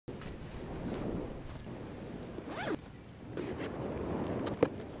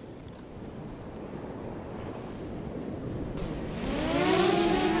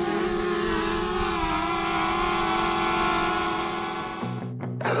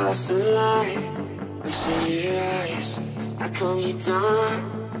lost the light, I see your eyes. I calm you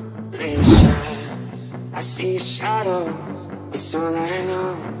down, let it shine. I see your shadow, it's all I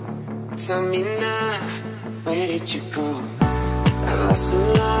know. Tell me now, where did you go? I lost the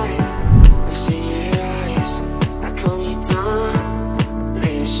light, I see your eyes. I calm you down, let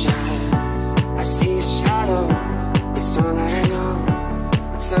it shine. I see your shadow, it's all I know.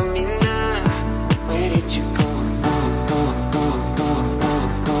 Tell me now, where did you go?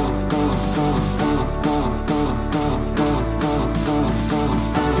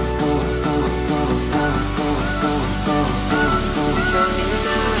 Tell me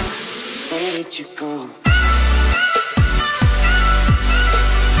now, where did you go?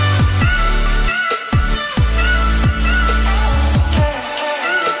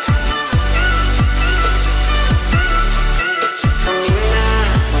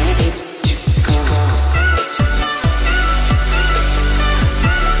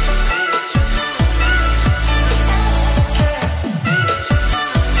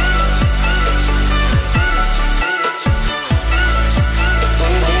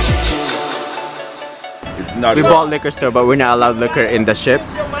 We bought liquor store, but we're not allowed liquor in the ship.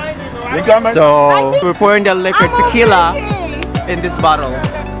 So we're pouring the liquor tequila in this bottle.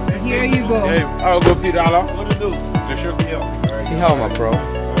 Here you go. Hey, I'll go $50. What to do? Just shook me up. See how much, bro?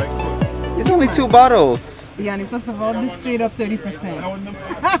 It's only 2 bottles. Yanni, first of all, this straight up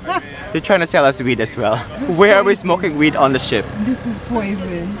 30%. They're trying to sell us weed as well. Where are we smoking weed on the ship? This is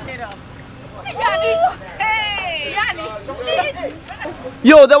poison.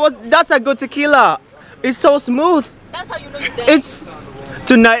 Yo, that's a good tequila. It's so smooth. That's how you know you're dead.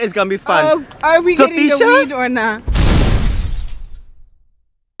 Tonight is gonna be fun. Are we getting the weed or not?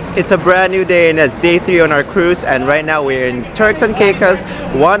 It's a brand new day and it's day 3 on our cruise, and right now we're in Turks and Caicos,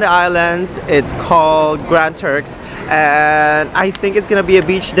 one of the islands. It's called Grand Turks, and I think it's gonna be a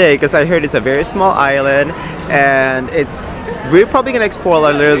beach day because I heard it's a very small island, and we're probably gonna explore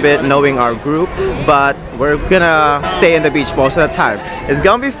a little bit knowing our group, but we're gonna stay in the beach most of the time. It's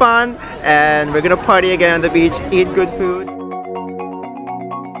gonna be fun, and we're gonna party again on the beach, eat good food.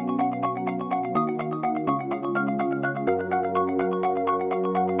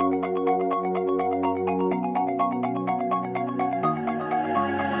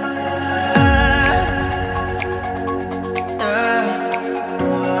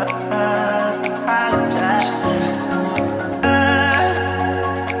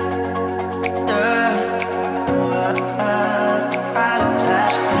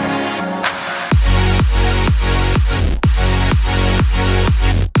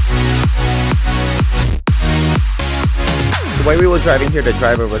 While we were driving here, the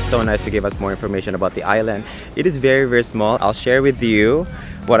driver was so nice to give us more information about the island. It is very, very small. I'll share with you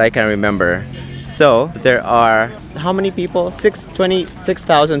what I can remember. So there are, how many people?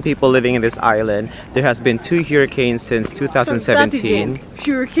 26,000 people living in this island. There has been 2 hurricanes since 2017.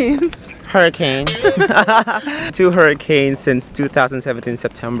 Hurricanes. Hurricane. 2 hurricanes since 2017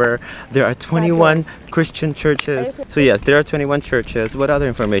 September. There are 21 Christian churches. So yes, there are 21 churches. What other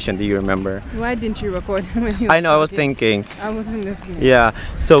information do you remember? Why didn't you record when you I know, I was thinking. I wasn't listening. Yeah,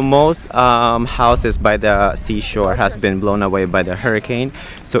 so most houses by the seashore has been blown away by the hurricane.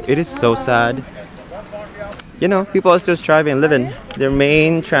 So it is so sad. You know, people are still striving, living. Their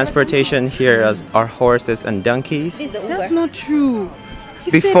main transportation here are horses and donkeys. That's not true.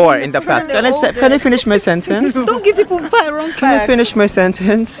 Before, in the past. Can I finish my sentence? Don't give people wrong facts. Can I finish my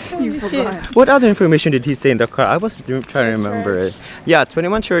sentence? You forgot. What other information did he say in the car? I was trying to remember it. Yeah,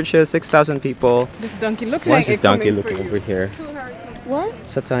 21 churches, 6,000 people. This donkey looks Why like is this donkey looking over here? What?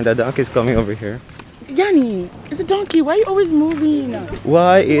 Satan, the donkey is coming over here. Yanni, it's a donkey. Why are you always moving?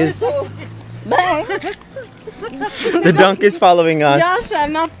 Why is Bye. the donkey is following us? Y'all shall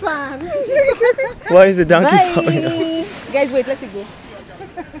not plan. Why is the donkey following us? Guys, wait, let it go.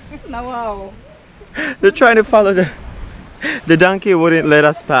 Now, wow. They're trying to follow the donkey wouldn't let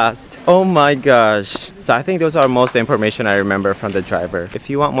us pass. Oh my gosh. So I think those are most of the information I remember from the driver. If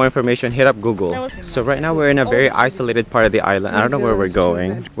you want more information, hit up Google. So right now we're in a very isolated part of the island. I don't know where we're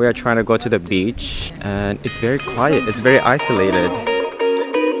going. We are trying to go to the beach and it's very quiet. It's very isolated.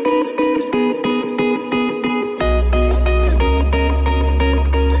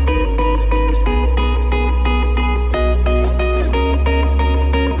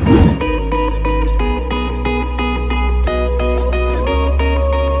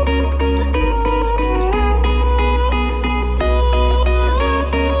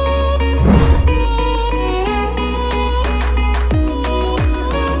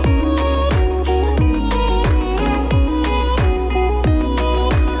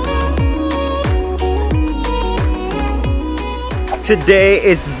 Today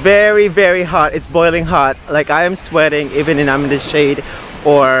is very, very hot. It's boiling hot. Like I am sweating even if I'm in the shade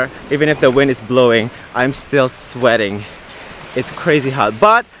or even if the wind is blowing, I'm still sweating. It's crazy hot.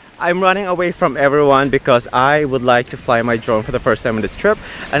 But I'm running away from everyone because I would like to fly my drone for the first time on this trip,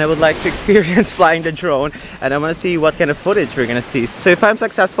 and I would like to experience flying the drone, and I want to see what kind of footage we're gonna see. So if I'm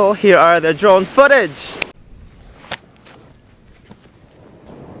successful, here are the drone footage.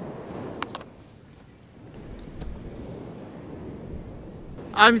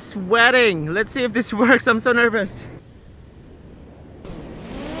 I'm sweating. Let's see if this works. I'm so nervous.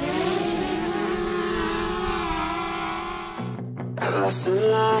 I've lost a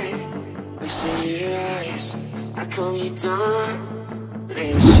light, I see your eyes. I calm you down, let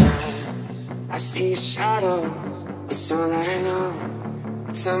it shine. I see a shadow, it's all I know.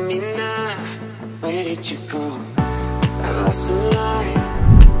 Tell me now, where did you go? I've lost a light,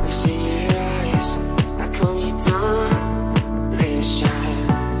 I see your eyes. I calm you down, let it shine.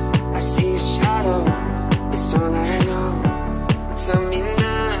 I see a shadow, it's all I know. Tell me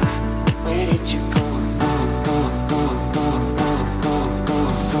now, where did you go?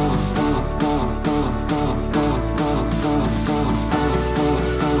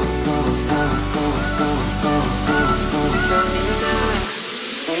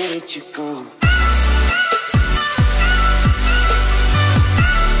 You go.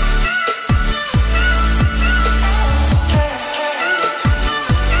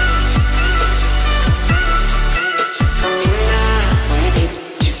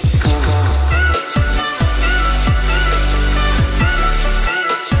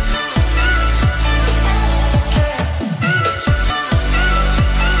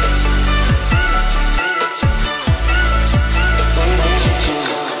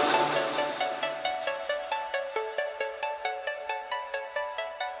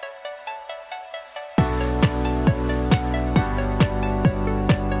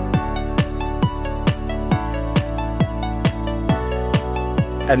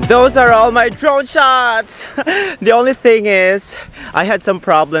 And those are all my drone shots! The only thing is, I had some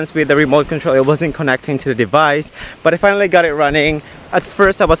problems with the remote control. It wasn't connecting to the device, but I finally got it running. At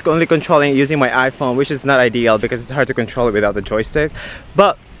first I was only controlling it using my iPhone, which is not ideal because it's hard to control it without the joystick.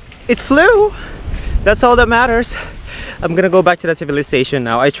 But it flew! That's all that matters. I'm gonna go back to the civilization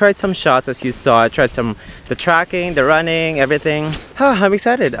now. I tried some shots as you saw. I tried the tracking, the running, everything. I'm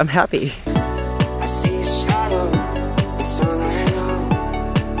excited, I'm happy. I see a shadow, it's all I know.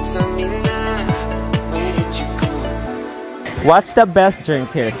 Tell me now, where did you go? What's the best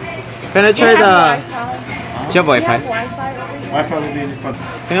drink here? Can I try the... Do you have Wi-Fi? Wi-Fi will be in the front.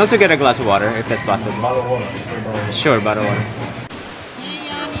 Can you also get a glass of water if that's possible? Bottle of water. Sure, bottle of water. Hey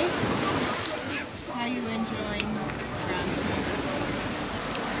Yanni, how you enjoying Grand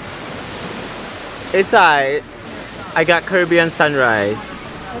Turks? It's alright. I got Caribbean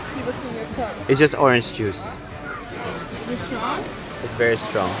Sunrise. Let's see what's in your cup. It's just orange juice. Is it strong? It's very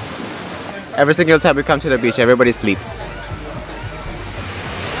strong. Every single time we come to the beach, everybody sleeps.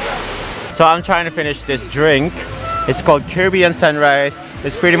 So I'm trying to finish this drink. It's called Caribbean Sunrise.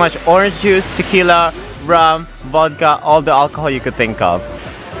 It's pretty much orange juice, tequila, rum, vodka, all the alcohol you could think of.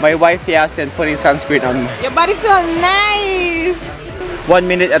 My wife Yasin putting sunscreen on. Your body feels nice! 1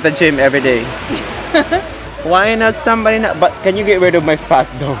 minute at the gym every day. Why not somebody not? But can you get rid of my fat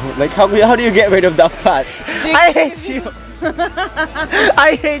though? Like how do you get rid of that fat? I hate you!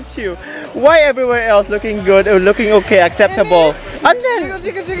 I hate you! Why everywhere else looking good or looking okay, acceptable? And then,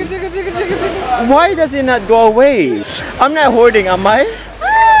 why does it not go away? I'm not hoarding, am I?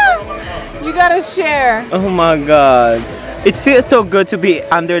 You gotta share. Oh my god. It feels so good to be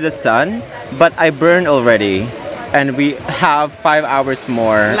under the sun, but I burned already. And we have 5 hours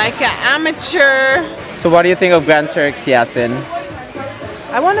more. Like an amateur. So what do you think of Grand Turks, Yasin?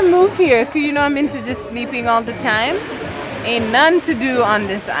 I want to move here because you know I'm into just sleeping all the time. Ain't none to do on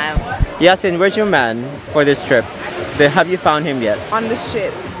this island. Yasin, where's your man for this trip? Have you found him yet? On the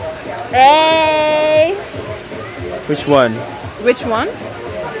ship. Hey! Which one? Which one?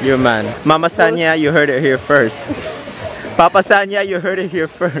 Your man. Mama Sanya, you heard it here first. Papa Sanya, you heard it here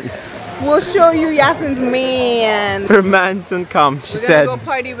first. We'll show you Yasin's man. Her man soon come, she We're said. gonna go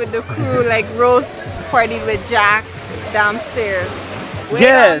party with the crew like Rose partied with Jack downstairs. Wait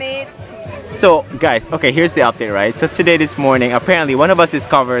on Yes! So guys, okay, here's the update, right? So today, this morning, apparently one of us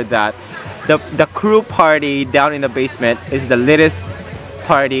discovered that the crew party down in the basement is the latest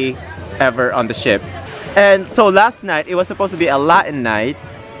party ever on the ship. And so last night, it was supposed to be a Latin night.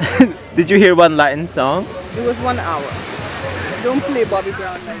 Did you hear one Latin song? It was 1 hour. Don't play Bobby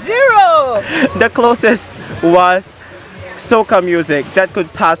Brown. Zero! The closest was soca music that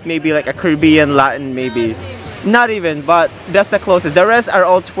could pass maybe like a Caribbean Latin maybe. Not even, but that's the closest. The rest are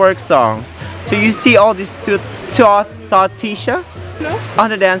all twerk songs. So you see all these two Tisha on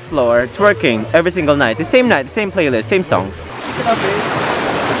the dance floor twerking every single night. The same playlist, same songs. Pick it up, bitch.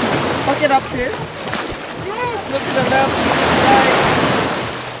 Fuck it up, sis. Yes, look to the left, look to the right.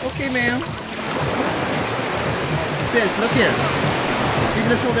 Okay, ma'am. Sis, look here. Give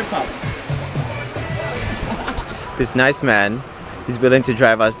it a shoulder pop. This nice man is willing to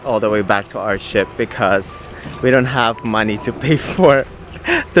drive us all the way back to our ship because we don't have money to pay for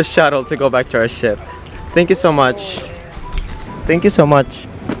the shuttle to go back to our ship. Thank you so much. Thank you so much.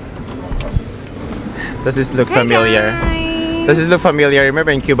 Does this look familiar? Does this look familiar?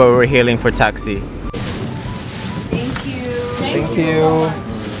 Remember in Cuba we were hailing for taxi? Thank you. Thank you.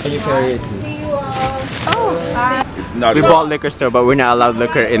 Can you carry it? It's not We bought liquor store, but we're not allowed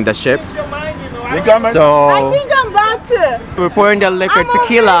liquor in the ship. So So I think I'm about to. we're pouring the liquor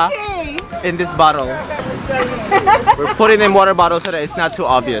tequila in this bottle. We're putting in water bottles so that it's not too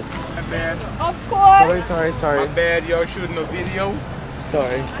obvious. Of course. Sorry. bad, y'all shooting a video.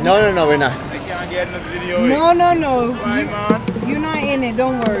 Sorry. No, we're not. They can't get in the video. No. Right, man. You're not in it.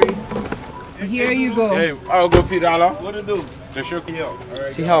 Don't worry. Here you go. Hey, I'll go $50. What to do? The sugar hill.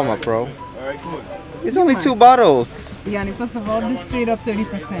 Alright. See how I'm a pro? Alright, cool. It's only 2 bottles. Yanni, first of all, this straight up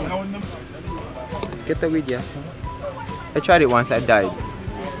 30%. Get the weed, yes. I tried it once, I died.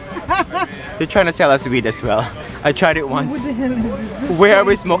 They're trying to sell us weed as well. I tried it once. What the hell is this? Where are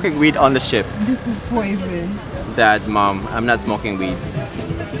we smoking weed on the ship? This is poison. Dad, Mom, I'm not smoking weed.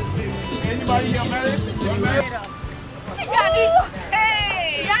 Anybody here married?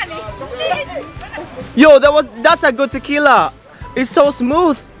 Yo, that's a good tequila. It's so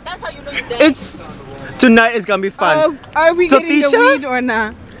smooth. That's how you know you It's tonight is gonna be fun. Are we getting the Tatisha? weed or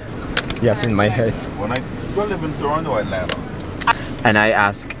not? Yes, in my head. When I live in Toronto, Atlanta. And I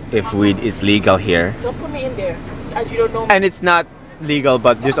ask if weed is legal here. Don't put me in there. You don't know me. And it's not legal,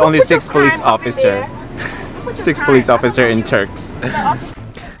 but there's only 6 police officers. 6 police officers in Turks. I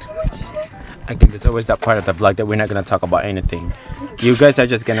think there's always that part of the vlog that we're not gonna talk about anything. You guys are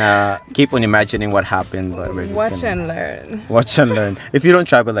just gonna keep on imagining what happened, but we're just Watch gonna and learn. watch and learn. If you don't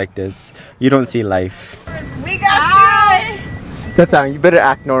travel like this, you don't see life. We got you. Satang, you better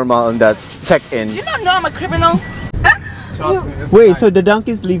act normal on that check-in. You don't know I'm a criminal. Trust me. It's Wait, like so the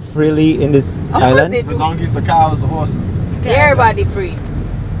donkeys live freely in this Of course island? they the do. donkeys, the cows, the horses. Everybody free.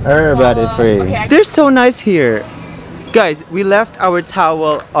 Everybody free. okay. They're so nice here. Guys, we left our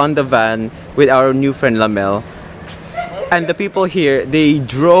towel on the van with our new friend Lamel. And the people here, they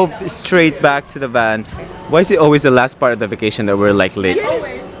drove straight back to the van. Why is it always the last part of the vacation that we're like late?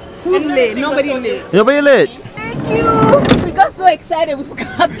 Who's lit? Nobody lit. Nobody lit. Thank you. We got so excited we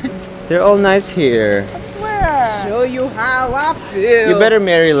forgot to They're all nice here. show you how I feel. You better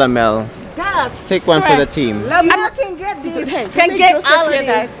marry Lamel. Yes. Take one for the team. Lamar can get these. Can get all of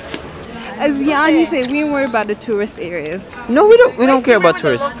this. As Yanni said, we ain't worried about the tourist areas. No, we don't care about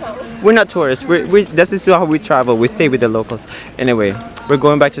tourists. We're not tourists. This is how we travel. We stay with the locals. Anyway, we're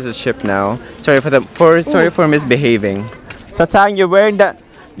going back to the ship now. Sorry for misbehaving. Satang, you're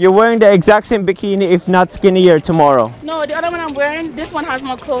wearing the exact same bikini, if not skinnier, tomorrow. No, the other one I'm wearing, this one has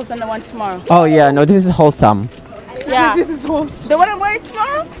more clothes than the one tomorrow. Oh yeah, no, this is wholesome. Yeah. This is wholesome. The one I'm wearing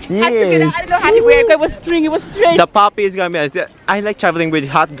tomorrow? I took it out. I Yes. didn't know how to wear it. It was string. It was straight. The poppy is gonna be nice. I like traveling with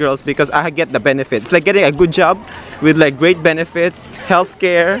hot girls because I get the benefits. Like getting a good job with like great benefits,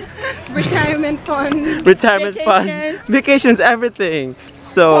 healthcare, Retirement fund. retirement fund, vacations, everything.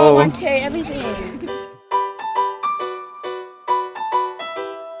 So 1K, everything.